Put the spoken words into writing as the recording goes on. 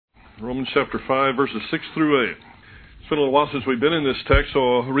Romans chapter 5, verses 6 through 8. It's been a little while since we've been in this text,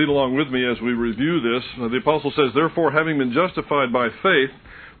 so read along with me as we review this. The apostle says, "Therefore, having been justified by faith,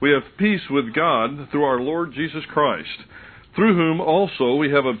 we have peace with God through our Lord Jesus Christ, through whom also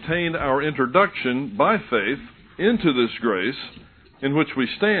we have obtained our introduction by faith into this grace in which we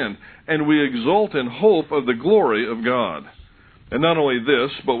stand, and we exult in hope of the glory of God. And not only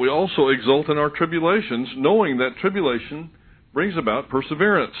this, but we also exult in our tribulations, knowing that tribulation brings about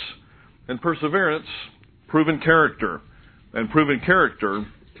perseverance, and perseverance, proven character, and proven character,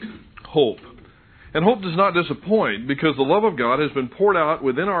 hope. And hope does not disappoint, because the love of God has been poured out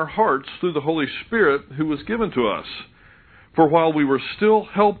within our hearts through the Holy Spirit who was given to us. For while we were still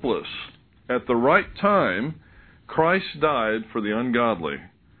helpless, at the right time, Christ died for the ungodly.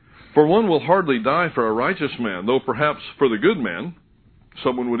 For one will hardly die for a righteous man, though perhaps for the good man,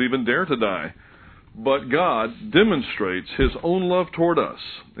 someone would even dare to die. But God demonstrates His own love toward us,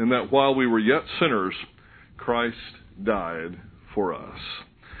 in that while we were yet sinners, Christ died for us."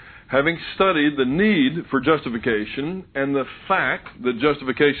 Having studied the need for justification and the fact that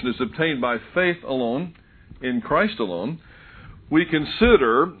justification is obtained by faith alone, in Christ alone, we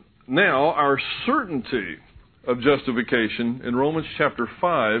consider now our certainty of justification in Romans chapter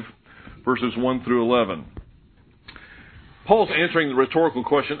 5, verses 1 through 11. Paul's answering the rhetorical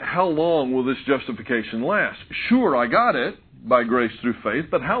question, how long will this justification last? Sure, I got it by grace through faith,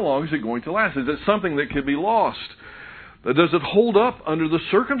 but how long is it going to last? Is it something that can be lost? Does it hold up under the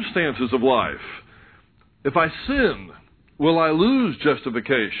circumstances of life? If I sin, will I lose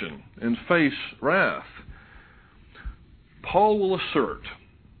justification and face wrath? Paul will assert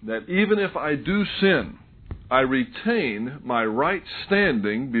that even if I do sin, I retain my right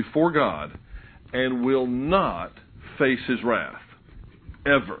standing before God and will not face His wrath,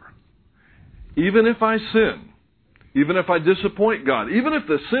 ever. Even if I sin, even if I disappoint God, even if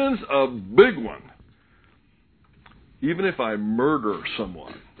the sin's a big one, even if I murder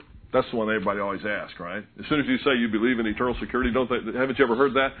someone. That's the one everybody always asks, right? As soon as you say you believe in eternal security, haven't you ever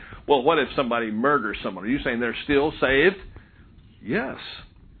heard that? Well, what if somebody murders someone? Are you saying they're still saved? Yes.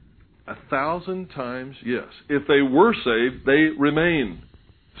 1,000 times yes. If they were saved, they remain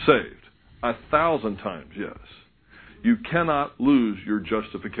saved. 1,000 times yes. You cannot lose your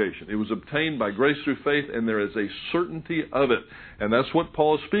justification. It was obtained by grace through faith, and there is a certainty of it. And that's what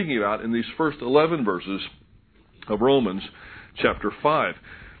Paul is speaking about in these first 11 verses of Romans chapter 5.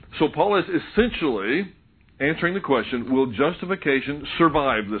 So Paul is essentially answering the question, will justification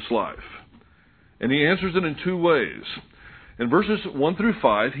survive this life? And he answers it in two ways. In verses 1 through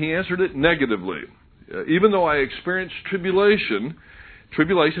 5, he answered it negatively. Even though I experience tribulation,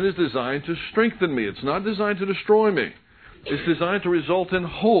 tribulation is designed to strengthen me. It's not designed to destroy me. It's designed to result in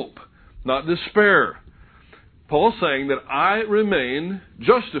hope, not despair. Paul's saying that I remain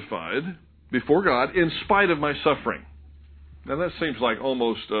justified before God in spite of my suffering. Now that seems like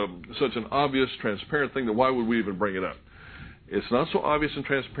almost such an obvious, transparent thing that why would we even bring it up? It's not so obvious and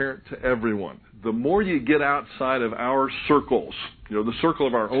transparent to everyone. The more you get outside of our circles, the circle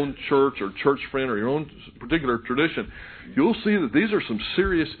of our own church or church friend or your own particular tradition, you'll see that these are some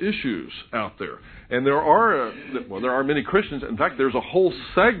serious issues out there. And there are many Christians. In fact, there's a whole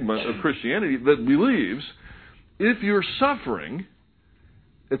segment of Christianity that believes if you're suffering,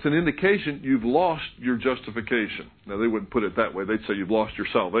 it's an indication you've lost your justification. Now, they wouldn't put it that way. They'd say you've lost your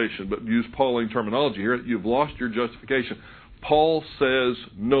salvation, but use Pauline terminology here. You've lost your justification. Paul says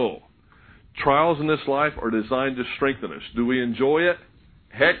no. Trials in this life are designed to strengthen us. Do we enjoy it?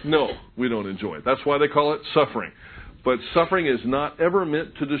 Heck no, we don't enjoy it. That's why they call it suffering. But suffering is not ever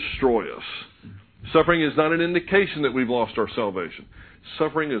meant to destroy us. Suffering is not an indication that we've lost our salvation.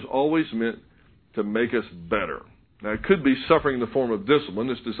 Suffering is always meant to make us better. Now, it could be suffering in the form of discipline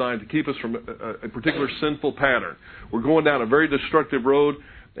that's designed to keep us from a particular sinful pattern. We're going down a very destructive road,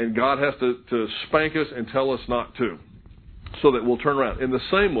 and God has to spank us and tell us not to, so that we'll turn around. In the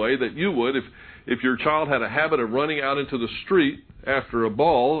same way that you would if your child had a habit of running out into the street after a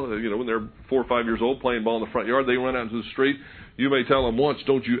ball, when they're 4 or 5 years old playing ball in the front yard, they run out into the street. You may tell them once,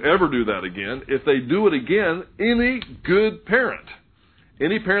 don't you ever do that again. If they do it again, any good parent,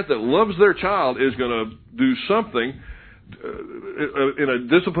 any parent that loves their child is going to do something in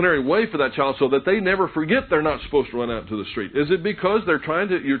a disciplinary way for that child so that they never forget they're not supposed to run out into the street. Is it because you're trying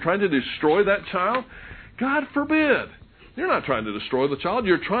to destroy that child? God forbid. You're not trying to destroy the child.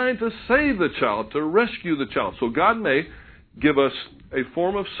 You're trying to save the child, to rescue the child. So God may give us a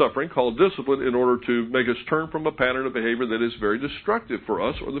form of suffering called discipline in order to make us turn from a pattern of behavior that is very destructive for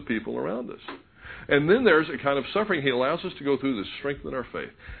us or the people around us. And then there's a kind of suffering He allows us to go through to strengthen our faith,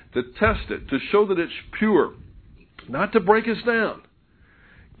 to test it, to show that it's pure, not to break us down.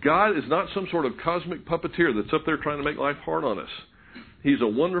 God is not some sort of cosmic puppeteer that's up there trying to make life hard on us. He's a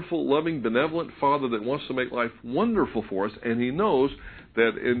wonderful, loving, benevolent Father that wants to make life wonderful for us, and He knows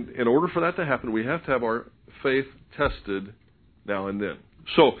that in order for that to happen, we have to have our faith tested now and then.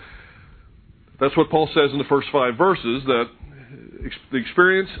 So, that's what Paul says in the first 5 verses, that the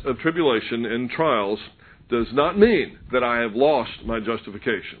experience of tribulation and trials does not mean that I have lost my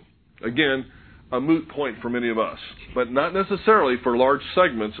justification. Again, a moot point for many of us, but not necessarily for large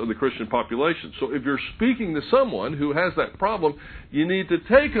segments of the Christian population. So if you're speaking to someone who has that problem, you need to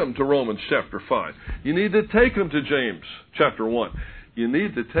take them to Romans chapter 5. You need to take them to James chapter 1. You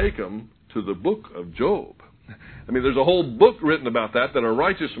need to take them to the book of Job. I mean, there's a whole book written about that a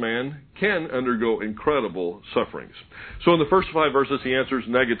righteous man can undergo incredible sufferings. So in the first 5 verses, he answers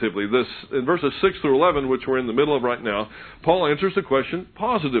negatively. In verses 6 through 11, which we're in the middle of right now, Paul answers the question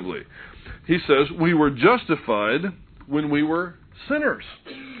positively. He says, we were justified when we were sinners.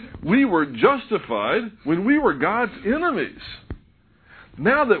 We were justified when we were God's enemies.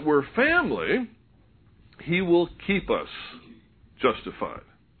 Now that we're family, He will keep us justified.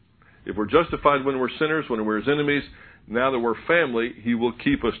 If we're justified when we're sinners, when we're His enemies, now that we're family, He will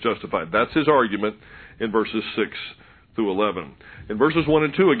keep us justified. That's his argument in verses 6 through 11. In verses 1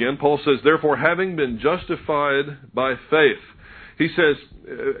 and 2 again, Paul says, therefore, having been justified by faith. He says,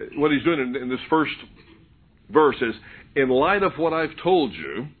 what he's doing in this first verse is, in light of what I've told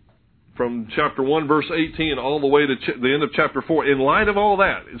you, from chapter 1, verse 18, all the way to the end of chapter 4, in light of all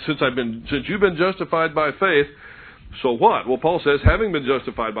that, since you've been justified by faith, so what? Well, Paul says, having been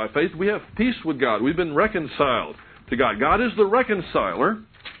justified by faith, we have peace with God. We've been reconciled to God. God is the reconciler.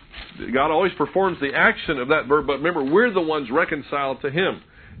 God always performs the action of that verb, but remember, we're the ones reconciled to Him.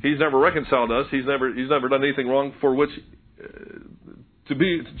 He's never reconciled us. He's never done anything wrong for which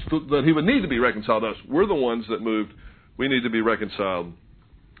that He would need to be reconciled to us. We're the ones that moved. We need to be reconciled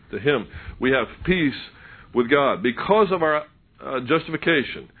to Him. We have peace with God. Because of our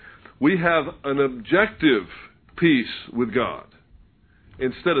justification, we have an objective peace with God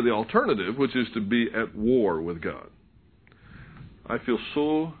instead of the alternative, which is to be at war with God. I feel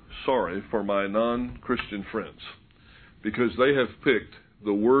so sorry for my non-Christian friends because they have picked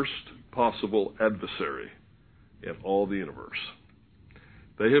the worst possible adversary in all the universe.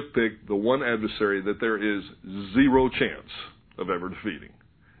 They have picked the one adversary that there is zero chance of ever defeating,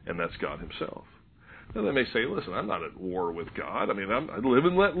 and that's God Himself. Now they may say, listen, I'm not at war with God. I mean, I live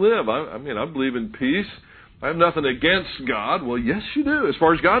and let live. I believe in peace. I have nothing against God. Well, yes, you do. As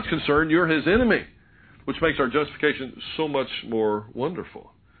far as God's concerned, you're His enemy, which makes our justification so much more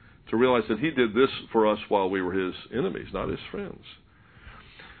wonderful, to realize that He did this for us while we were His enemies, not His friends.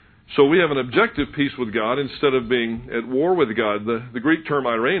 So we have an objective peace with God instead of being at war with God. The Greek term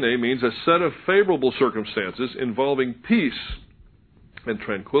eirene means a set of favorable circumstances involving peace and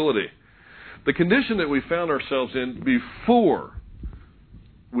tranquility. The condition that we found ourselves in before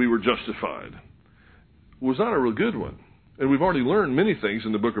we were justified was not a real good one. And we've already learned many things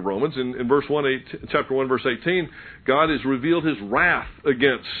in the book of Romans. In chapter 1, verse 18, God has revealed His wrath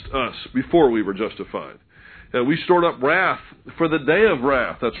against us before we were justified. We stored up wrath for the day of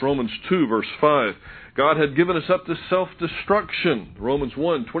wrath. That's Romans 2, verse 5. God had given us up to self-destruction. Romans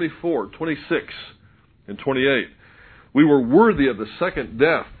 1, 24, 26, and 28. We were worthy of the second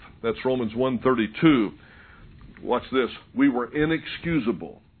death. That's Romans 1, 32. Watch this. We were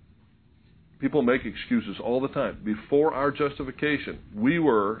inexcusable. People make excuses all the time. Before our justification, we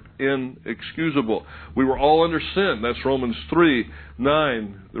were inexcusable. We were all under sin. That's Romans 3,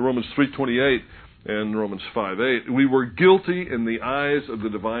 9, Romans 3, 28. And Romans 5:8. We were guilty in the eyes of the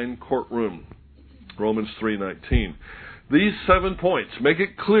divine courtroom. Romans 3:19. These 7 points make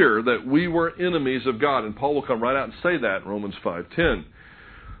it clear that we were enemies of God. And Paul will come right out and say that in Romans 5:10.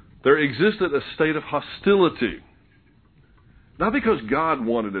 There existed a state of hostility. Not because God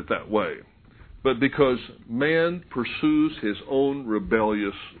wanted it that way, but because man pursues his own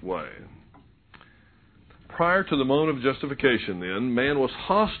rebellious way. Prior to the moment of justification, then, man was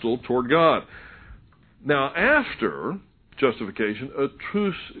hostile toward God. Now, after justification, a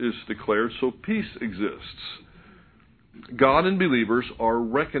truce is declared, so peace exists. God and believers are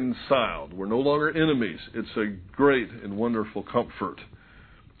reconciled. We're no longer enemies. It's a great and wonderful comfort.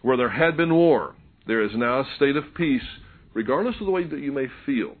 Where there had been war, there is now a state of peace, regardless of the way that you may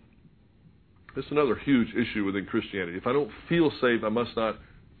feel. This is another huge issue within Christianity. If I don't feel saved, I must not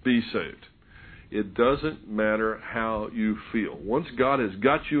be saved. It doesn't matter how you feel. Once God has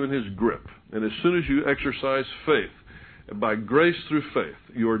got you in His grip, and as soon as you exercise faith, and by grace through faith,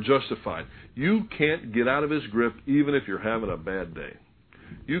 you are justified. You can't get out of His grip even if you're having a bad day.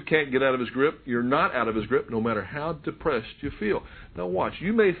 You can't get out of His grip. You're not out of His grip no matter how depressed you feel. Now watch,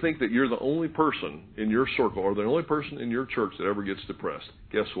 you may think that you're the only person in your circle or the only person in your church that ever gets depressed.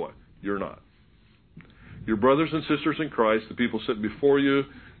 Guess what? You're not. Your brothers and sisters in Christ, the people sitting before you,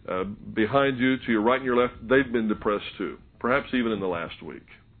 behind you, to your right and your left, they've been depressed too, perhaps even in the last week.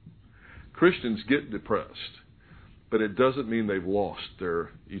 Christians get depressed, but it doesn't mean they've lost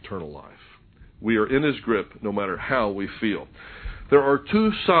their eternal life. We are in His grip no matter how we feel. There are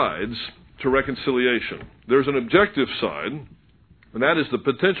two sides to reconciliation. There's an objective side, and that is the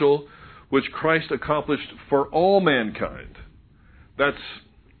potential which Christ accomplished for all mankind. That's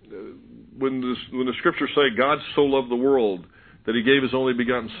when the Scriptures say God so loved the world that He gave His only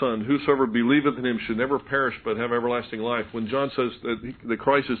begotten Son, whosoever believeth in Him should never perish but have everlasting life. When John says that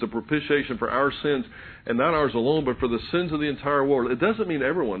Christ is the propitiation for our sins, and not ours alone, but for the sins of the entire world, it doesn't mean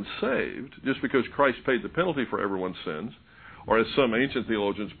everyone's saved just because Christ paid the penalty for everyone's sins, or as some ancient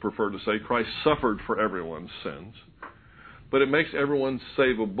theologians prefer to say, Christ suffered for everyone's sins. But it makes everyone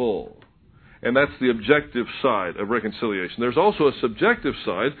savable. And that's the objective side of reconciliation. There's also a subjective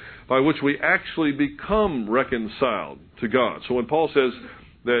side by which we actually become reconciled to God. So when Paul says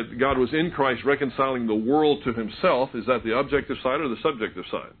that God was in Christ reconciling the world to Himself, is that the objective side or the subjective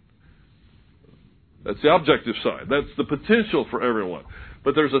side? That's the objective side. That's the potential for everyone.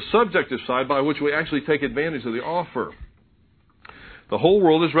 But there's a subjective side by which we actually take advantage of the offer. The whole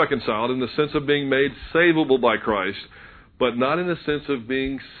world is reconciled in the sense of being made savable by Christ, but not in the sense of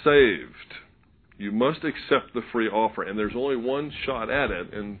being saved. You must accept the free offer, and there's only one shot at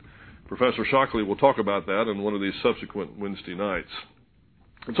it, and Professor Shockley will talk about that on one of these subsequent Wednesday nights.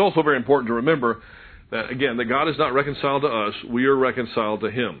 It's also very important to remember that, again, that God is not reconciled to us, we are reconciled to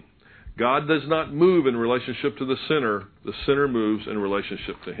Him. God does not move in relationship to the sinner moves in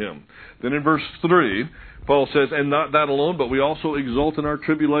relationship to Him. Then in verse 3, Paul says, and not that alone, but we also exult in our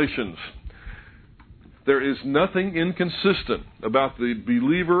tribulations. There is nothing inconsistent about the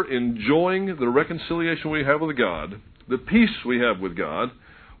believer enjoying the reconciliation we have with God, the peace we have with God,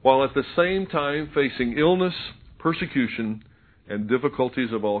 while at the same time facing illness, persecution, and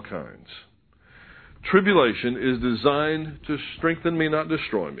difficulties of all kinds. Tribulation is designed to strengthen me, not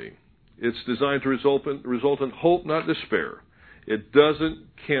destroy me. It's designed to result in hope, not despair. It doesn't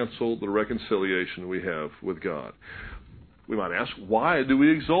cancel the reconciliation we have with God. We might ask, why do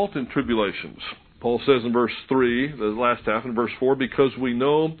we exult in tribulations? Paul says in verse 3, the last half, in verse 4, because we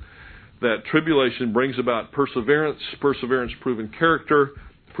know that tribulation brings about perseverance, perseverance proven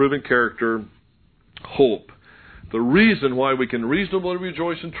character, hope. The reason why we can reasonably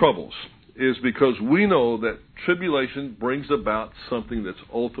rejoice in troubles is because we know that tribulation brings about something that's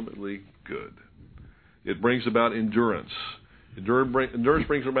ultimately good. It brings about endurance. Endurance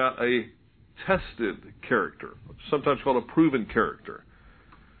brings about a tested character, sometimes called a proven character.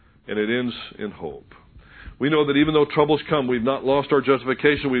 And it ends in hope. We know that even though troubles come, we've not lost our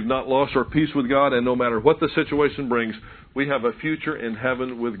justification, we've not lost our peace with God, and no matter what the situation brings, we have a future in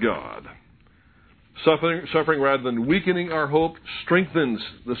heaven with God. Suffering rather than weakening our hope strengthens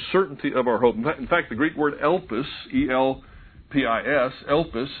the certainty of our hope. In fact, the Greek word elpis, E-L-P-I-S,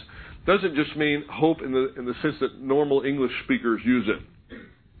 elpis, doesn't just mean hope in the sense that normal English speakers use it,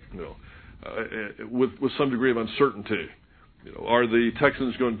 with some degree of uncertainty. Are the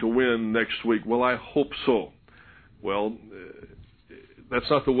Texans going to win next week? Well, I hope so. Well, that's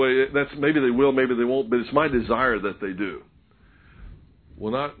not the way. Maybe they will, maybe they won't, but it's my desire that they do.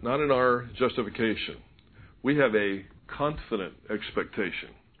 Well, not in our justification. We have a confident expectation,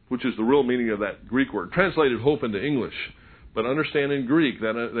 which is the real meaning of that Greek word, translated hope into English. But understand in Greek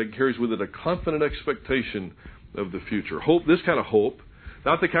that carries with it a confident expectation of the future. Hope, this kind of hope,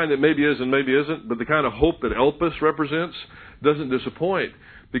 not the kind that maybe is and maybe isn't, but the kind of hope that elpis represents, doesn't disappoint,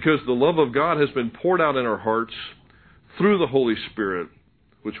 because the love of God has been poured out in our hearts through the Holy Spirit,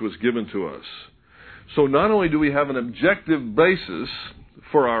 which was given to us. So not only do we have an objective basis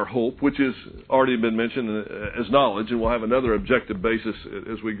for our hope, which has already been mentioned as knowledge, and we'll have another objective basis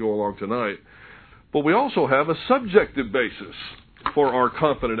as we go along tonight, but we also have a subjective basis for our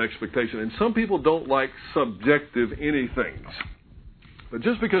confident expectation. And some people don't like subjective anythings. But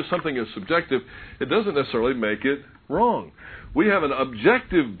just because something is subjective, it doesn't necessarily make it wrong. We have an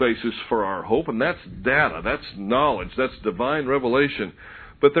objective basis for our hope, and that's data, that's knowledge, that's divine revelation.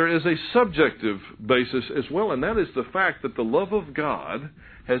 But there is a subjective basis as well, and that is the fact that the love of God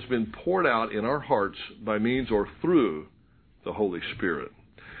has been poured out in our hearts by means or through the Holy Spirit.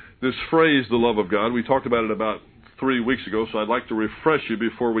 This phrase, the love of God, we talked about it about 3 weeks ago, so I'd like to refresh you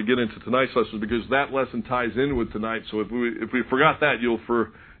before we get into tonight's lesson, because that lesson ties in with tonight. So if we forgot that,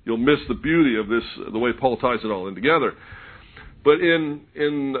 you'll miss the beauty of this, the way Paul ties it all in together. But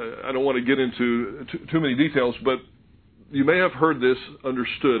I don't want to get into too many details, but you may have heard this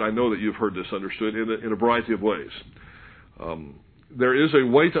understood. I know that you've heard this understood in a variety of ways. There is a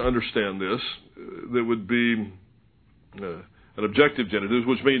way to understand this that would be an objective genitive,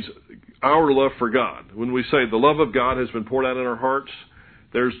 which means our love for God. When we say the love of God has been poured out in our hearts,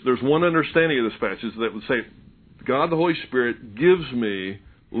 there's one understanding of this passage that would say, God the Holy Spirit gives me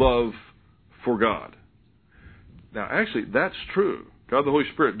love for God. Now, actually, that's true. God the Holy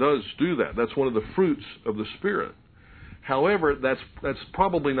Spirit does do that. That's one of the fruits of the Spirit. However, that's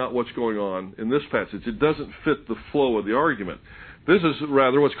probably not what's going on in this passage. It doesn't fit the flow of the argument. This is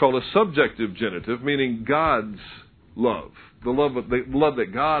rather what's called a subjective genitive, meaning God's love, the love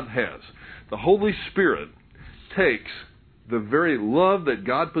that God has. The Holy Spirit takes the very love that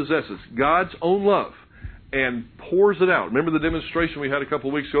God possesses, God's own love, and pours it out. Remember the demonstration we had a couple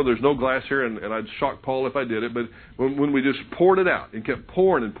of weeks ago? There's no glass here, and I'd shock Paul if I did it, but when we just poured it out, and kept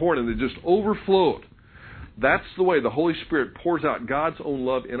pouring and pouring, and it just overflowed. That's the way the Holy Spirit pours out God's own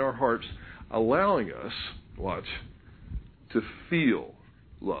love in our hearts, allowing us, watch, to feel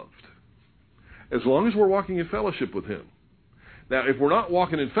loved. As long as we're walking in fellowship with Him. Now, if we're not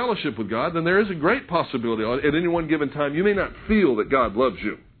walking in fellowship with God, then there is a great possibility at any one given time you may not feel that God loves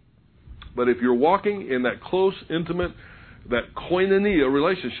you. But if you're walking in that close, intimate, that koinonia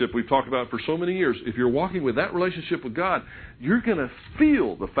relationship we've talked about for so many years, if you're walking with that relationship with God, you're going to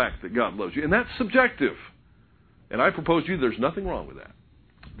feel the fact that God loves you. And that's subjective. And I propose to you there's nothing wrong with that.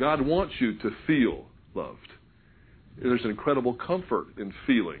 God wants you to feel loved. There's an incredible comfort in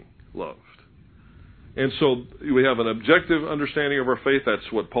feeling loved. And so we have an objective understanding of our faith.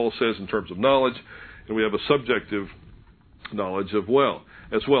 That's what Paul says in terms of knowledge. And we have a subjective knowledge as well.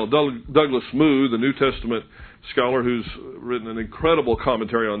 Douglas Moo, the New Testament scholar who's written an incredible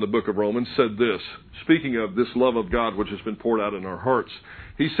commentary on the book of Romans, said this, speaking of this love of God which has been poured out in our hearts.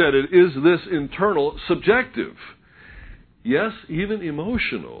 He said, "It is this internal, subjective, yes, even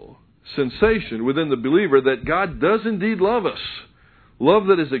emotional sensation within the believer that God does indeed love us. Love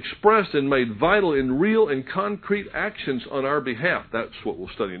that is expressed and made vital in real and concrete actions on our behalf." That's what we'll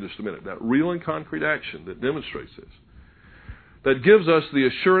study in just a minute. That real and concrete action that demonstrates this. That gives us the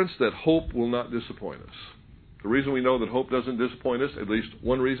assurance that hope will not disappoint us. The reason we know that hope doesn't disappoint us, at least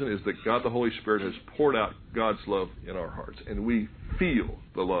one reason, is that God the Holy Spirit has poured out God's love in our hearts. And we feel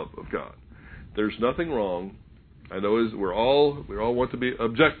the love of God. There's nothing wrong. I know we all want to be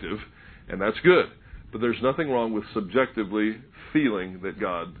objective, and that's good. But there's nothing wrong with subjectively feeling that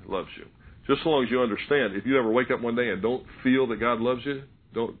God loves you. Just so long as you understand, if you ever wake up one day and don't feel that God loves you,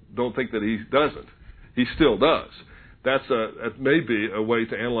 don't think that He doesn't. He still does. That may be a way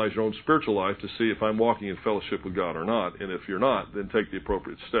to analyze your own spiritual life to see if I'm walking in fellowship with God or not. And if you're not, then take the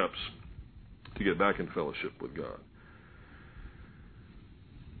appropriate steps to get back in fellowship with God.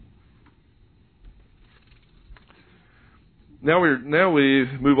 Now we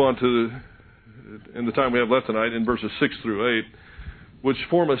move on to, in the time we have left tonight, in verses 6 through 8, which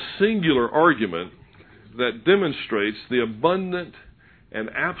form a singular argument that demonstrates the abundant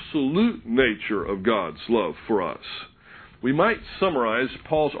and absolute nature of God's love for us. We might summarize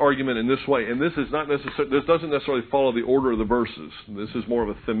Paul's argument in this way, and this doesn't necessarily follow the order of the verses. This is more of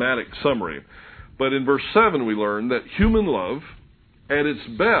a thematic summary. But in verse 7 we learn that human love, at its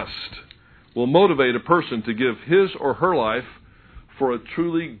best, will motivate a person to give his or her life for a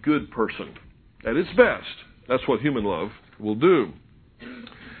truly good person. At its best, that's what human love will do.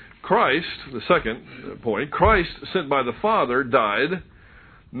 Christ, the second point, Christ, sent by the Father, died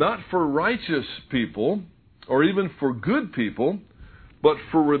not for righteous people or even for good people, but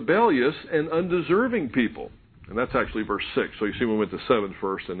for rebellious and undeserving people. And that's actually verse 6. So you see we went to 7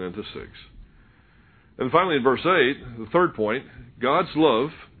 first and then to 6. And finally in verse 8, the third point, God's love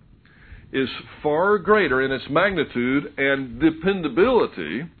is far greater in its magnitude and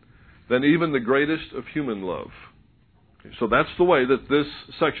dependability than even the greatest of human love. So that's the way that this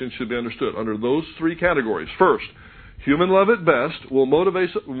section should be understood, under those three categories. First, human love at best will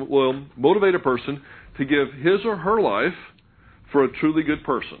motivate a person to give his or her life for a truly good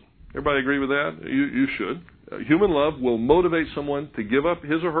person. Everybody agree with that? You should. Human love will motivate someone to give up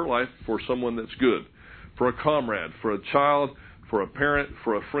his or her life for someone that's good, for a comrade, for a child, for a parent,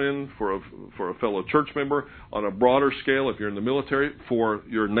 for a friend, for a fellow church member, on a broader scale if you're in the military, for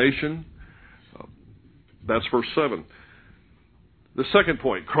your nation. That's verse 7. The second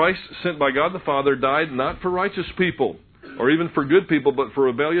point, Christ, sent by God the Father, died not for righteous people or even for good people, but for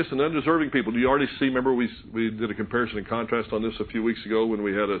rebellious and undeserving people. Do you already see? Remember we did a comparison and contrast on this a few weeks ago when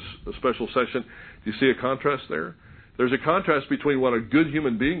we had a special session. Do you see a contrast there? There's a contrast between what a good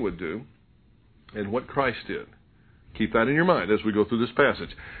human being would do and what Christ did. Keep that in your mind as we go through this passage.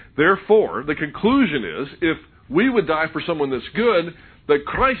 Therefore, the conclusion is, if we would die for someone that's good, that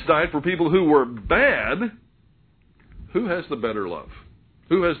Christ died for people who were bad, who has the better love?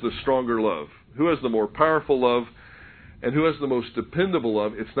 Who has the stronger love? Who has the more powerful love? And who has the most dependable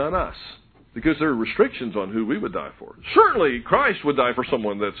love? It's not us. Because there are restrictions on who we would die for. Certainly, Christ would die for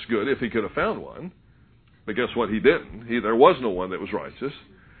someone that's good if he could have found one. But guess what? He didn't. There was no one that was righteous.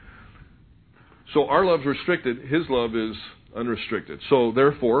 So our love's restricted. His love is unrestricted. So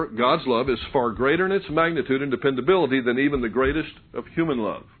therefore, God's love is far greater in its magnitude and dependability than even the greatest of human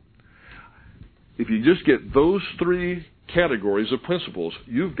love. If you just get those three categories of principles,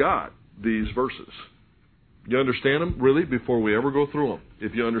 you've got these verses. You understand them, really, before we ever go through them,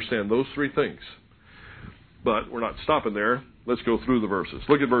 if you understand those three things. But we're not stopping there. Let's go through the verses.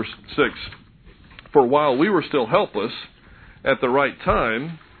 Look at verse 6. For while we were still helpless, at the right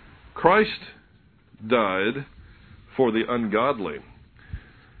time, Christ died for the ungodly.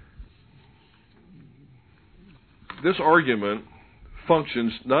 This argument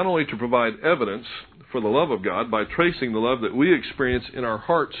functions not only to provide evidence for the love of God by tracing the love that we experience in our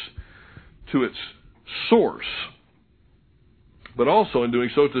hearts to its source, but also in doing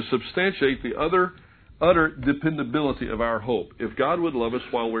so to substantiate the utter dependability of our hope. If God would love us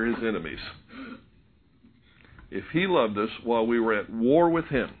while we're His enemies, if He loved us while we were at war with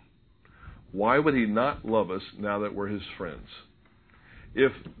Him, why would He not love us now that we're His friends?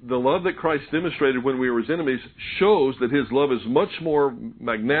 If the love that Christ demonstrated when we were His enemies shows that His love is much more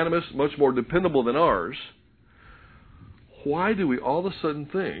magnanimous, much more dependable than ours, why do we all of a sudden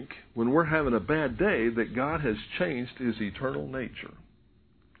think, when we're having a bad day, that God has changed His eternal nature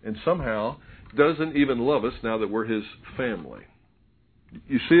and somehow doesn't even love us now that we're His family?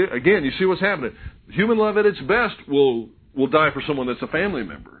 You see, again, you see what's happening. Human love at its best will die for someone that's a family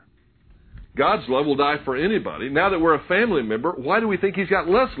member. God's love will die for anybody. Now that we're a family member, why do we think He's got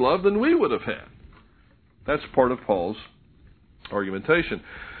less love than we would have had? That's part of Paul's argumentation.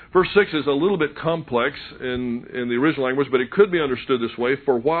 Verse 6 is a little bit complex in the original language, but it could be understood this way.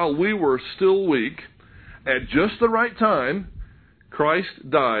 For while we were still weak, at just the right time, Christ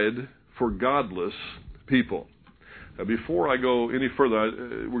died for godless people. Now, before I go any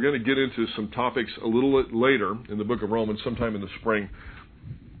further, we're going to get into some topics a little later in the book of Romans, sometime in the spring,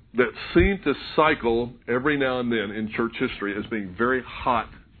 that seem to cycle every now and then in church history as being very hot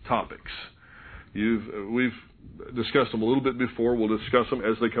topics. We've discussed them a little bit before. We'll discuss them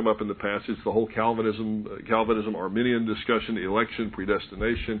as they come up in the passage. The whole Calvinism, Arminian discussion, election,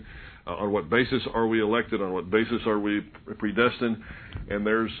 predestination. On what basis are we elected? On what basis are we predestined? And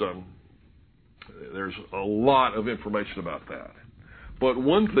there's a lot of information about that. But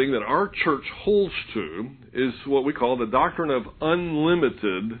one thing that our church holds to is what we call the doctrine of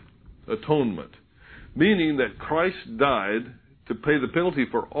unlimited atonement, meaning that Christ died to pay the penalty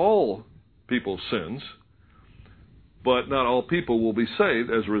for all people's sins, but not all people will be saved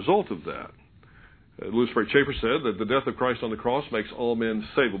as a result of that. Louis Sperry Chafer said that the death of Christ on the cross makes all men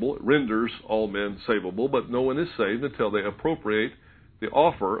savable. It renders all men savable, but no one is saved until they appropriate the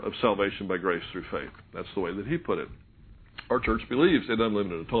offer of salvation by grace through faith. That's the way that he put it. Our church believes in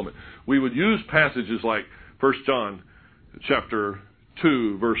unlimited atonement. We would use passages like 1 John chapter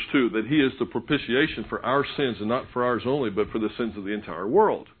 2, verse 2, that He is the propitiation for our sins, and not for ours only, but for the sins of the entire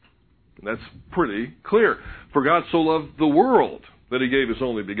world. And that's pretty clear. For God so loved the world that He gave His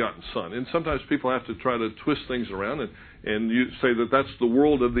only begotten Son. And sometimes people have to try to twist things around and you say that that's the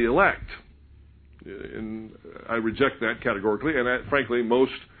world of the elect. And I reject that categorically. And frankly,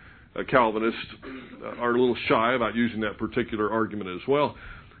 most Calvinists are a little shy about using that particular argument as well.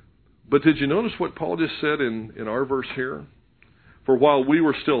 But did you notice what Paul just said in our verse here? For while we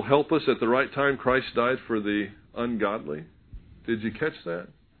were still helpless, at the right time Christ died for the ungodly. Did you catch that?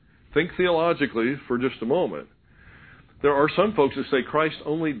 Think theologically for just a moment. There are some folks that say Christ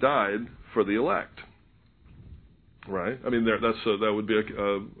only died for the elect. Right? I mean, that would be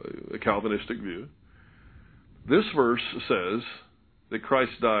a Calvinistic view. This verse says that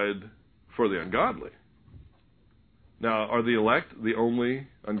Christ died for the ungodly. Now, are the elect the only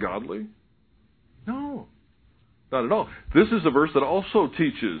ungodly? No, not at all. This is a verse that also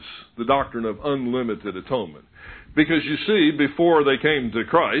teaches the doctrine of unlimited atonement. Because you see, before they came to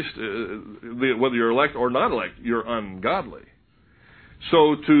Christ, whether you're elect or not elect, you're ungodly.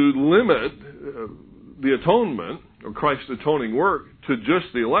 So to limit the atonement, or Christ's atoning work, to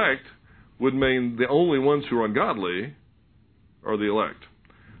just the elect would mean the only ones who are ungodly are the elect.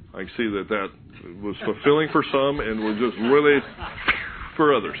 I can see that was fulfilling for some and was just really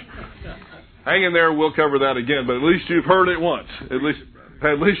for others. Hang in there, we'll cover that again, but at least you've heard it once. At least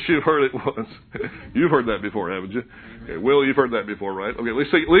Pat, at least you've heard it once. You've heard that before, haven't you? Okay, Will, you've heard that before, right? Okay, at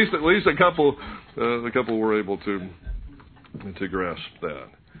least a couple were able to grasp that.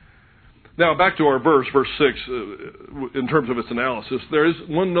 Now, back to our verse 6, in terms of its analysis, there is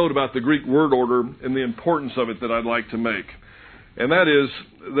one note about the Greek word order and the importance of it that I'd like to make. And that is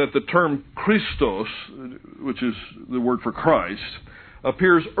that the term Christos, which is the word for Christ,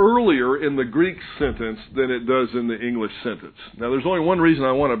 appears earlier in the Greek sentence than it does in the English sentence. Now, there's only one reason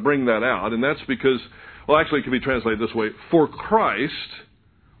I want to bring that out, and that's because, well, actually it can be translated this way: for Christ,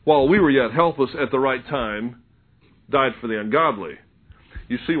 while we were yet helpless at the right time, died for the ungodly.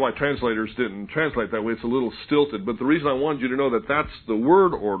 You see why translators didn't translate that way. It's a little stilted. But the reason I wanted you to know that that's the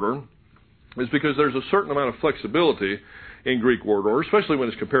word order is because there's a certain amount of flexibility in Greek word order, especially when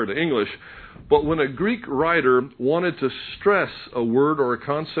it's compared to English. But when a Greek writer wanted to stress a word or a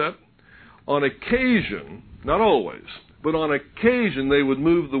concept, on occasion, not always, but on occasion, they would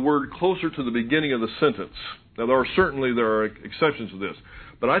move the word closer to the beginning of the sentence. Now, there are exceptions to this,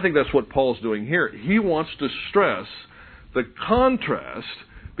 but I think that's what Paul's doing here. He wants to stress the contrast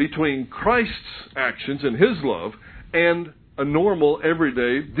between Christ's actions and his love and a normal,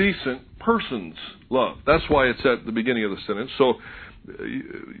 everyday, decent person's love. That's why it's at the beginning of the sentence. So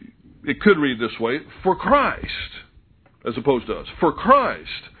it could read this way: for Christ, as opposed to us. For Christ,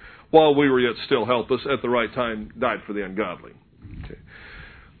 while we were yet still helpless, at the right time died for the ungodly. Okay.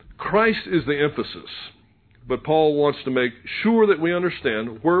 Christ is the emphasis, but Paul wants to make sure that we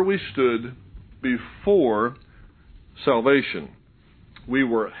understand where we stood before salvation. We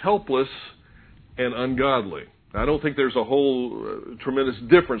were helpless and ungodly. I don't think there's a whole tremendous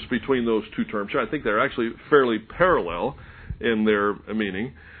difference between those two terms. I think they're actually fairly parallel in their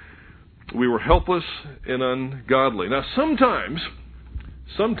meaning. We were helpless and ungodly. Now, sometimes,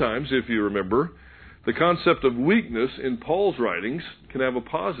 if you remember, the concept of weakness in Paul's writings can have a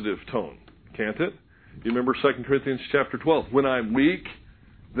positive tone, can't it? You remember 2 Corinthians chapter 12. When I'm weak,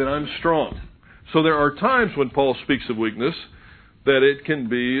 then I'm strong. So there are times when Paul speaks of weakness that it can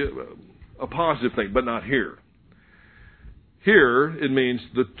be a positive thing, but not here. Here, it means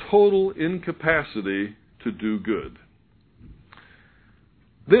the total incapacity to do good.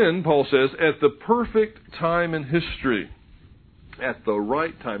 Then, Paul says, at the perfect time in history, at the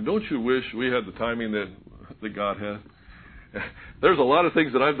right time. Don't you wish we had the timing that God had? There's a lot of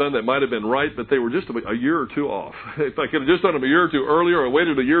things that I've done that might have been right, but they were just a year or two off. If I could have just done them a year or two earlier or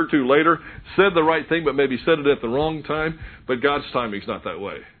waited a year or two later, said the right thing, but maybe said it at the wrong time. But God's timing's not that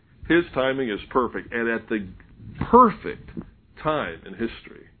way. His timing is perfect. And at the perfect time in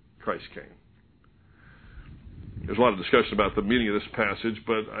history, Christ came. There's a lot of discussion about the meaning of this passage,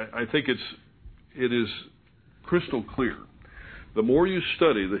 but I think it is crystal clear. The more you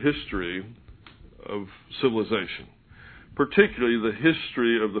study the history of civilization, particularly the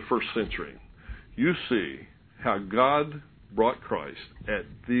history of the first century, you see how God brought Christ at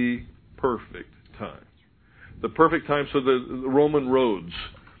the perfect time. The perfect time so that the Roman roads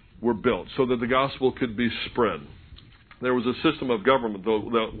were built, so that the gospel could be spread. There was a system of government, though,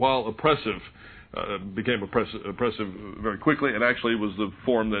 that while oppressive, became oppressive very quickly, and actually was the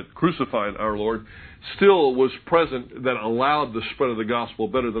form that crucified our Lord, still was present that allowed the spread of the gospel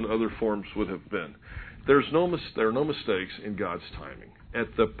better than other forms would have been. There are no mistakes in God's timing.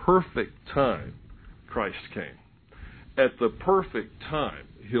 At the perfect time, Christ came. At the perfect time,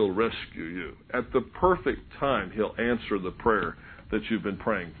 He'll rescue you. At the perfect time, He'll answer the prayer that you've been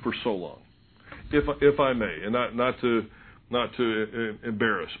praying for so long. If I may, and not to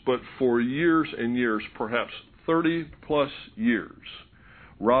embarrass, but for years and years, perhaps 30 plus years,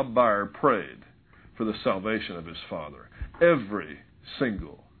 Rob Byer prayed for the salvation of his father every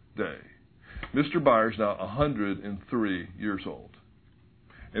single day. Mr. Byer's now 103 years old.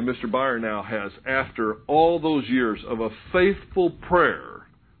 And Mr. Byer now has, after all those years of a faithful prayer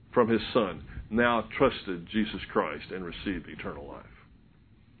from his son, now trusted Jesus Christ and received eternal life.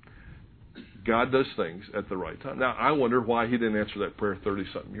 God does things at the right time. Now, I wonder why he didn't answer that prayer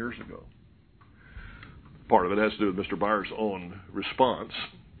 30-something years ago. Part of it has to do with Mr. Byer's own response.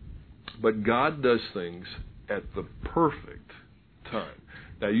 But God does things at the perfect time.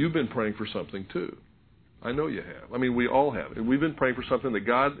 Now, you've been praying for something, too. I know you have. I mean, we all have. And we've been praying for something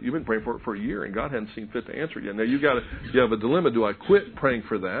that you've been praying for it for a year, and God hadn't seen fit to answer it yet. Now, you have a dilemma. Do I quit praying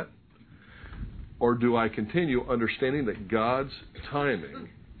for that? Or do I continue understanding that God's timing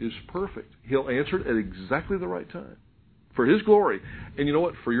is perfect? He'll answer it at exactly the right time for His glory. And you know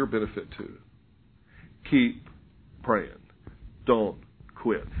what? For your benefit, too. Keep praying. Don't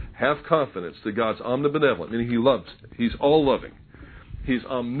quit. Have confidence that God's omnibenevolent, meaning He loves. He's all-loving. He's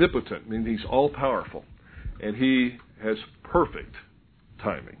omnipotent, meaning He's all-powerful. And He has perfect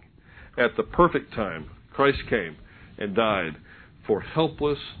timing. At the perfect time, Christ came and died for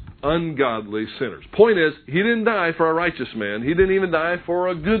helpless, ungodly sinners. Point is, He didn't die for a righteous man. He didn't even die for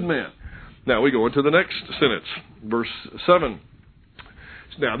a good man. Now we go into the next sentence, verse 7.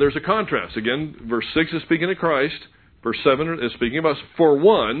 Now there's a contrast. Again, verse 6 is speaking of Christ. Verse 7 is speaking about, for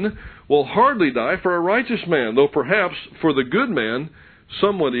one will hardly die for a righteous man, though perhaps for the good man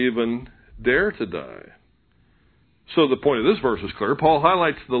some would even dare to die. So the point of this verse is clear. Paul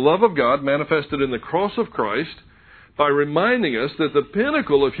highlights the love of God manifested in the cross of Christ by reminding us that the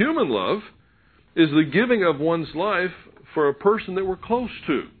pinnacle of human love is the giving of one's life for a person that we're close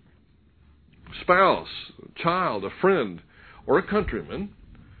to. Spouse, child, a friend, or a countryman.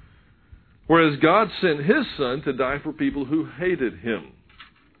 Whereas God sent His Son to die for people who hated Him.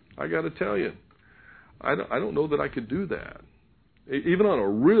 I got to tell you, I don't know that I could do that. Even on a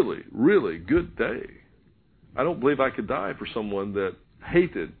really, really good day, I don't believe I could die for someone that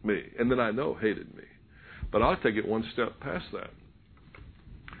hated me, and that I know hated me. But I'll take it one step past that.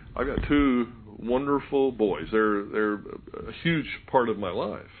 I've got two wonderful boys. They're a huge part of my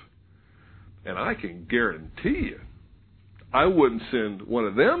life. And I can guarantee you, I wouldn't send one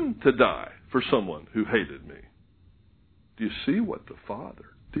of them to die for someone who hated me. Do you see what the Father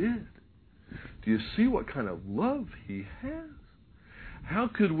did? Do you see what kind of love He has? How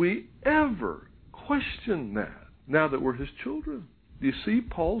could we ever question that now that we're His children? Do you see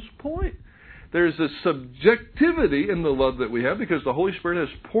Paul's point? There's a subjectivity in the love that we have because the Holy Spirit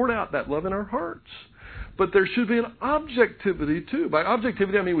has poured out that love in our hearts. But there should be an objectivity too. By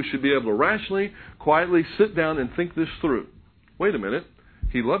objectivity, I mean we should be able to rationally, quietly sit down and think this through. Wait a minute.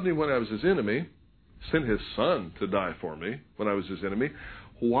 He loved me when I was His enemy, sent His Son to die for me when I was His enemy.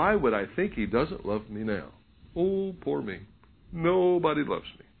 Why would I think He doesn't love me now? Oh, poor me. Nobody loves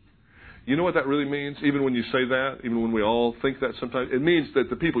me. You know what that really means? Even when you say that, even when we all think that sometimes, it means that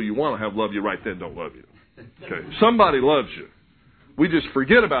the people you want to have love you right then don't love you. Okay, somebody loves you. We just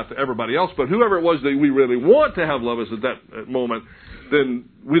forget about everybody else, but whoever it was that we really want to have love us at that moment, then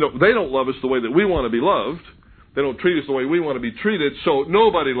they don't love us the way that we want to be loved. They don't treat us the way we want to be treated, so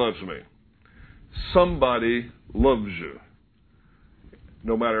nobody loves me. Somebody loves you,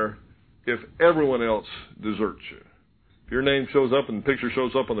 no matter if everyone else deserts you. If your name shows up and the picture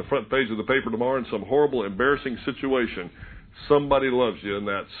shows up on the front page of the paper tomorrow in some horrible, embarrassing situation, somebody loves you, and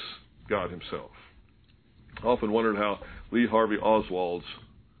that's God Himself. I often wondered how Lee Harvey Oswald's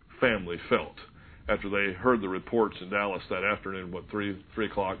family felt after they heard the reports in Dallas that afternoon, 3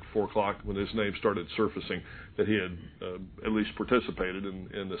 o'clock, 4 o'clock, when his name started surfacing, that he had at least participated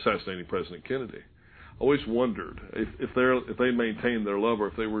in assassinating President Kennedy. I always wondered if they maintained their love, or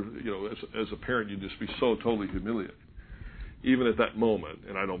if they were, as a parent, you'd just be so totally humiliated. Even at that moment,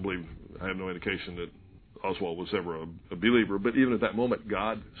 and I have no indication that Oswald was ever a believer, but even at that moment,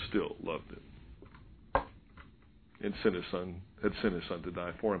 God still loved him. And had sent His Son to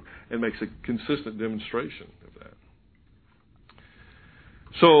die for him, and makes a consistent demonstration of that.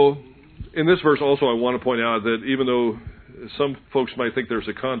 So, in this verse also I want to point out that even though some folks might think there's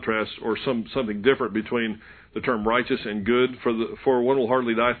a contrast or something different between the term righteous and good, for one will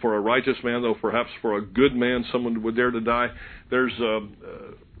hardly die for a righteous man, though perhaps for a good man someone would dare to die. There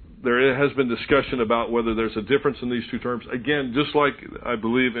has been discussion about whether there's a difference in these two terms. Again, just like I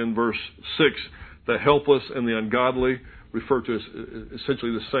believe in verse 6, the helpless and the ungodly refer to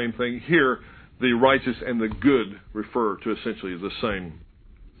essentially the same thing. Here, the righteous and the good refer to essentially the same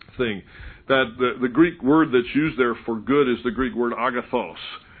thing. That the Greek word that's used there for good is the Greek word agathos.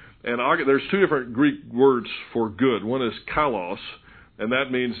 And there's two different Greek words for good. One is kalos, and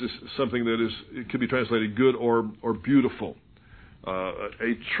that means something that it could be translated good or beautiful.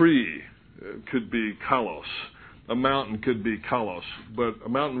 A tree could be kalos. A mountain could be kalos, but a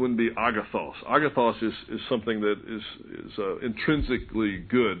mountain wouldn't be agathos. Agathos is something that is intrinsically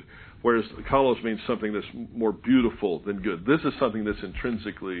good, whereas kalos means something that's more beautiful than good. This is something that's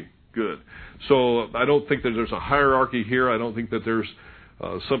intrinsically good. So I don't think that there's a hierarchy here. I don't think that there's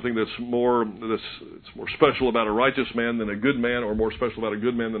something that's more special about a righteous man than a good man, or more special about a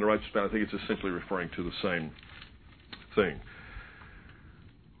good man than a righteous man. I think it's essentially referring to the same thing.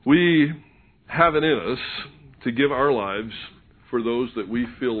 We have it in us to give our lives for those that we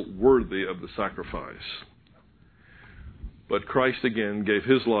feel worthy of the sacrifice. But Christ again gave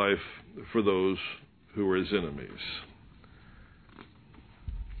His life for those who were His enemies.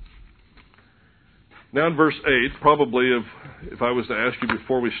 Now in verse 8, probably if I was to ask you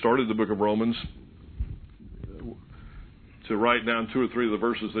before we started the book of Romans to write down 2 or 3 of the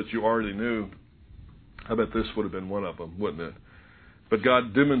verses that you already knew, I bet this would have been one of them, wouldn't it? But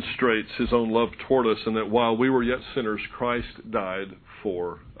God demonstrates His own love toward us, and that while we were yet sinners, Christ died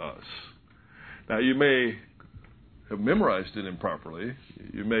for us. Now, you may have memorized it improperly.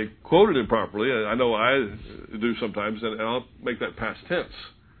 You may quote it improperly. I know I do sometimes, and I'll make that past tense.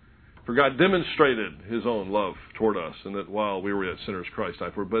 For God demonstrated His own love toward us, and that while we were yet sinners, Christ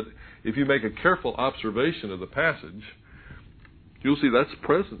died for us. But if you make a careful observation of the passage, you'll see that's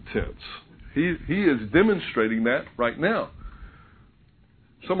present tense. He is demonstrating that right now.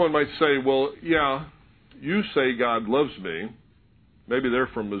 Someone might say, well, yeah, you say God loves me. Maybe they're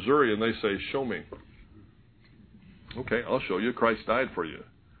from Missouri and they say, show me. Okay, I'll show you. Christ died for you.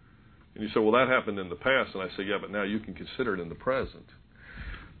 And you say, well, that happened in the past. And I say, yeah, but now you can consider it in the present.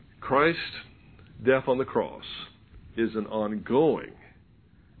 Christ's death on the cross is an ongoing,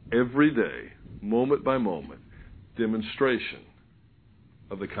 everyday, moment by moment demonstration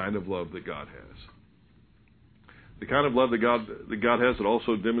of the kind of love that God has. The kind of love that God has, it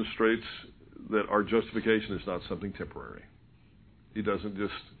also demonstrates that our justification is not something temporary. He doesn't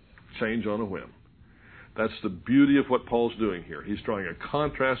just change on a whim. That's the beauty of what Paul's doing here. He's drawing a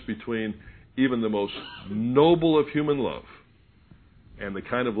contrast between even the most noble of human love and the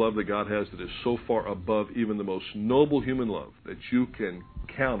kind of love that God has that is so far above even the most noble human love that you can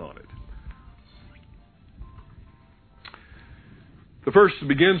count on it. The first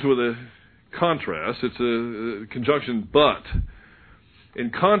begins with a contrast. It's a conjunction, but.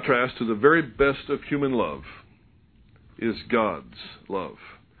 In contrast to the very best of human love is God's love.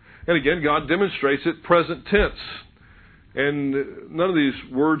 And again, God demonstrates it present tense. And none of these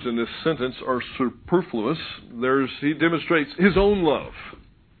words in this sentence are superfluous. He demonstrates His own love,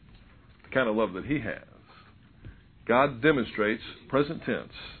 the kind of love that He has. God demonstrates, present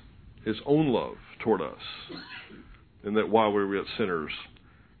tense, His own love toward us. And that while we were yet sinners,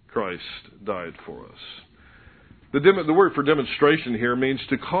 Christ died for us. The word for demonstration here means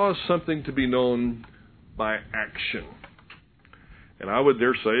to cause something to be known by action. And I would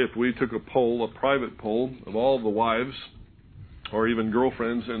dare say if we took a poll, a private poll, of all the wives or even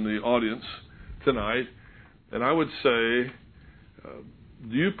girlfriends in the audience tonight, and I would say,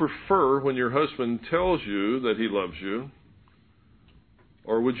 do you prefer when your husband tells you that he loves you,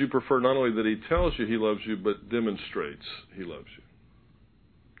 or would you prefer not only that he tells you he loves you, but demonstrates he loves you?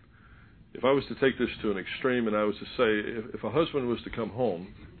 If I was to take this to an extreme and I was to say, if a husband was to come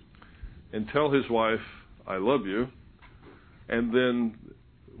home and tell his wife, I love you, and then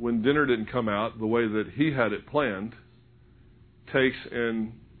when dinner didn't come out the way that he had it planned, takes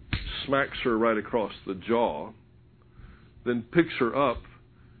and smacks her right across the jaw, then picks her up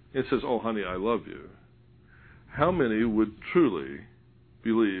and says, oh, honey, I love you. How many would truly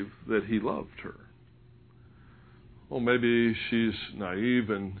believe that he loved her? Well, maybe she's naive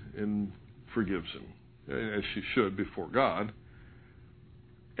and forgives him, as she should before God,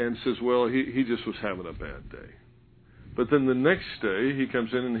 and says, well, he just was having a bad day. But then the next day, he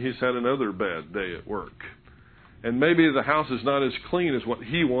comes in and he's had another bad day at work. And maybe the house is not as clean as what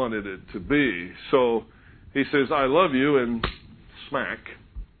he wanted it to be. So he says, I love you, and smack,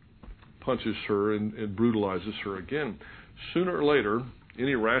 punches her and brutalizes her again. Sooner or later,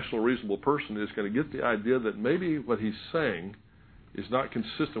 any rational, reasonable person is going to get the idea that maybe what he's saying is not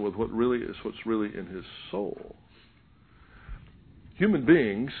consistent with what's really in his soul. Human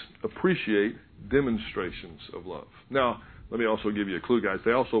beings appreciate demonstrations of love. Now, let me also give you a clue, guys.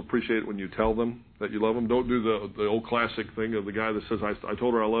 They also appreciate it when you tell them that you love them. Don't do the old classic thing of the guy that says, I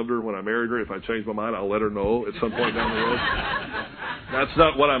told her I loved her when I married her. If I change my mind, I'll let her know at some point down the road. That's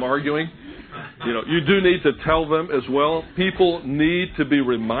not what I'm arguing. You do need to tell them as well. People need to be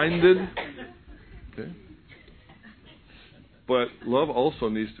reminded. Okay? But love also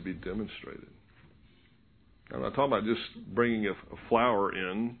needs to be demonstrated. I'm not talking about just bringing a flower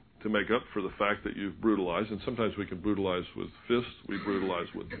in to make up for the fact that you've brutalized. And sometimes we can brutalize with fists. We brutalize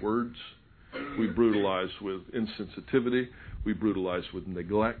with words. We brutalize with insensitivity. We brutalize with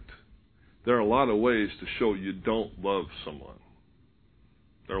neglect. There are a lot of ways to show you don't love someone.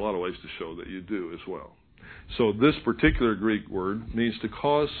 There are a lot of ways to show that you do as well. So this particular Greek word means to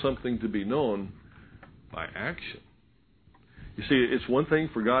cause something to be known by action. You see, it's one thing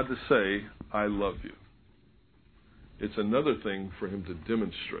for God to say, I love you. It's another thing for Him to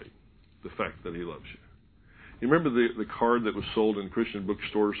demonstrate the fact that He loves you. You remember the card that was sold in Christian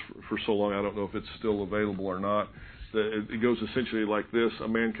bookstores for so long? I don't know if it's still available or not. It goes essentially like this. A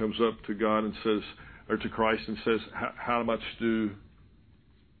man comes up to God and says, or to Christ and says, how much do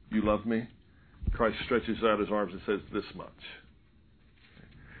you love me? Christ stretches out His arms and says, this much.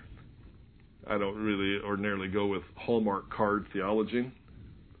 I don't really ordinarily go with Hallmark card theology,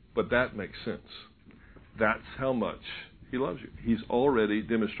 but that makes sense. That's how much He loves you. He's already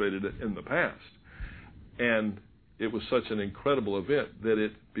demonstrated it in the past. And it was such an incredible event that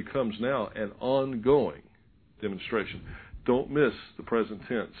it becomes now an ongoing demonstration. Don't miss the present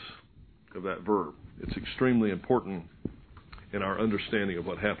tense of that verb. It's extremely important in our understanding of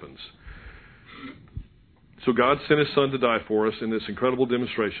what happens. So God sent His Son to die for us in this incredible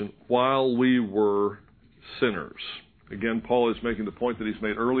demonstration while we were sinners. Again, Paul is making the point that he's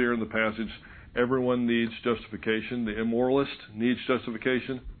made earlier in the passage. Everyone needs justification. The immoralist needs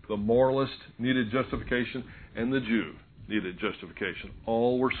justification. The moralist needed justification. And the Jew needed justification.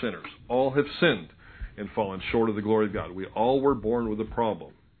 All were sinners. All have sinned and fallen short of the glory of God. We all were born with a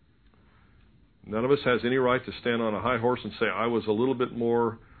problem. None of us has any right to stand on a high horse and say, I was a little bit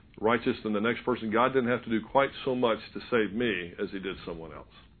more righteous than the next person. God didn't have to do quite so much to save me as He did someone else.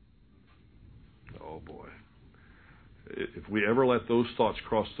 Oh boy. If we ever let those thoughts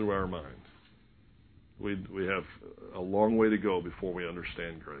cross through our mind, we have a long way to go before we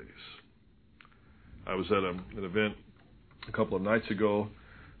understand grace. I was at an event a couple of nights ago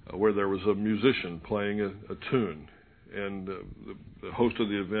where there was a musician playing a tune, and the host of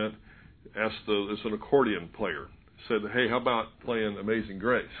the event asked it's an accordion player, said, hey, how about playing Amazing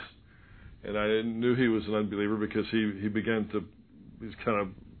Grace? And I knew he was an unbeliever because he began to kind of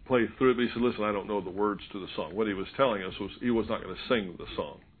play through it, but he said, listen, I don't know the words to the song. What he was telling us was he was not going to sing the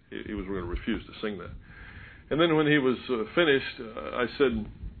song. He was going to refuse to sing that. And then when he was finished, I said,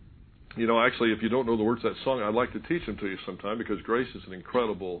 actually, if you don't know the words to that song, I'd like to teach them to you sometime because grace is an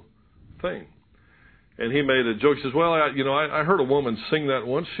incredible thing. And he made a joke. He says, well, I heard a woman sing that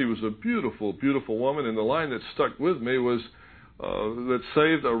once. She was a beautiful, beautiful woman. And the line that stuck with me was, that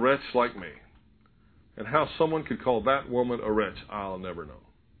saved a wretch like me. And how someone could call that woman a wretch, I'll never know.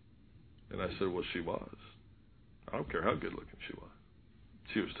 And I said, well, she was. I don't care how good looking she was.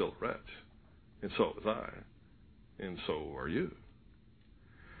 She was still a wretch. And so was I. And so are you.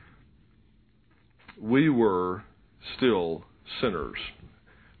 We were still sinners.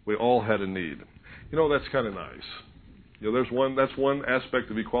 We all had a need. That's kind of nice. That's one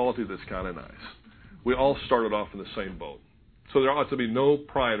aspect of equality that's kind of nice. We all started off in the same boat. So there ought to be no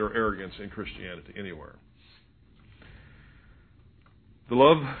pride or arrogance in Christianity anywhere. The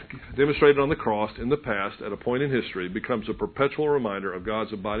love demonstrated on the cross in the past at a point in history becomes a perpetual reminder of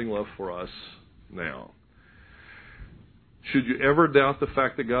God's abiding love for us now. Should you ever doubt the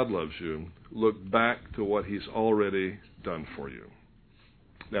fact that God loves you, look back to what He's already done for you.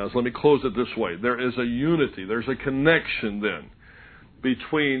 Now, let me close it this way. There is a unity, there's a connection then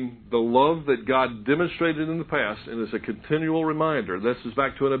between the love that God demonstrated in the past and is a continual reminder. This is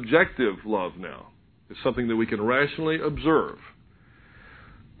back to an objective love now. It's something that we can rationally observe.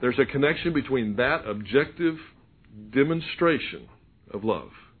 There's a connection between that objective demonstration of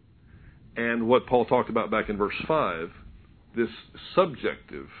love and what Paul talked about back in verse 5, this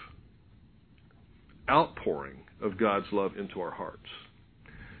subjective outpouring of God's love into our hearts.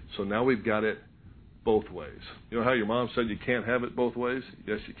 So now we've got it both ways. You know how your mom said you can't have it both ways?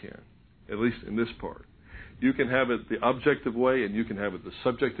 Yes, you can. At least in this part. You can have it the objective way and you can have it the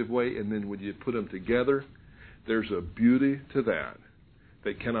subjective way, and then when you put them together, there's a beauty to that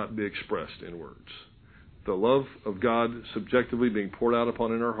cannot be expressed in words. The love of God subjectively being poured out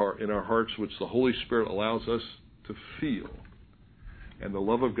upon in our hearts, which the Holy Spirit allows us to feel. And the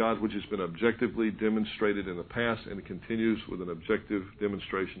love of God, which has been objectively demonstrated in the past and continues with an objective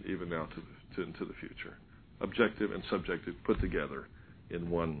demonstration even now into the future. Objective and subjective put together in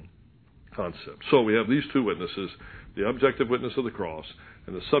one concept. So we have these two witnesses, the objective witness of the cross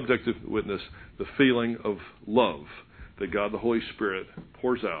and the subjective witness, the feeling of love that God the Holy Spirit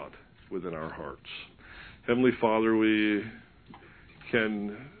pours out within our hearts. Heavenly Father, we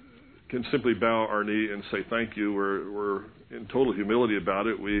can simply bow our knee and say thank you. We're in total humility about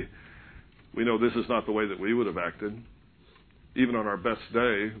it. We know this is not the way that we would have acted. Even on our best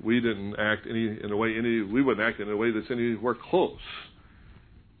day, we wouldn't act in a way that's anywhere close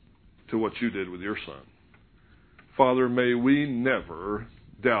to what you did with your Son. Father, may we never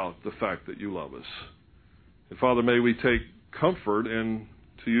doubt the fact that you love us. And Father, may we take comfort, and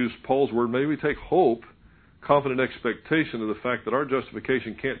to use Paul's word, may we take hope, confident expectation of the fact that our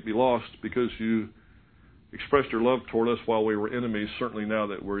justification can't be lost because you expressed your love toward us while we were enemies. Certainly now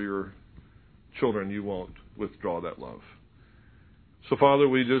that we're your children, you won't withdraw that love. So, Father,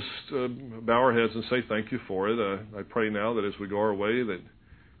 we just bow our heads and say thank you for it. I pray now that as we go our way, that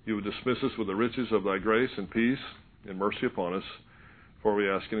you would dismiss us with the riches of thy grace and peace and mercy upon us. For we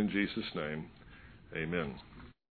ask it in Jesus' name. Amen.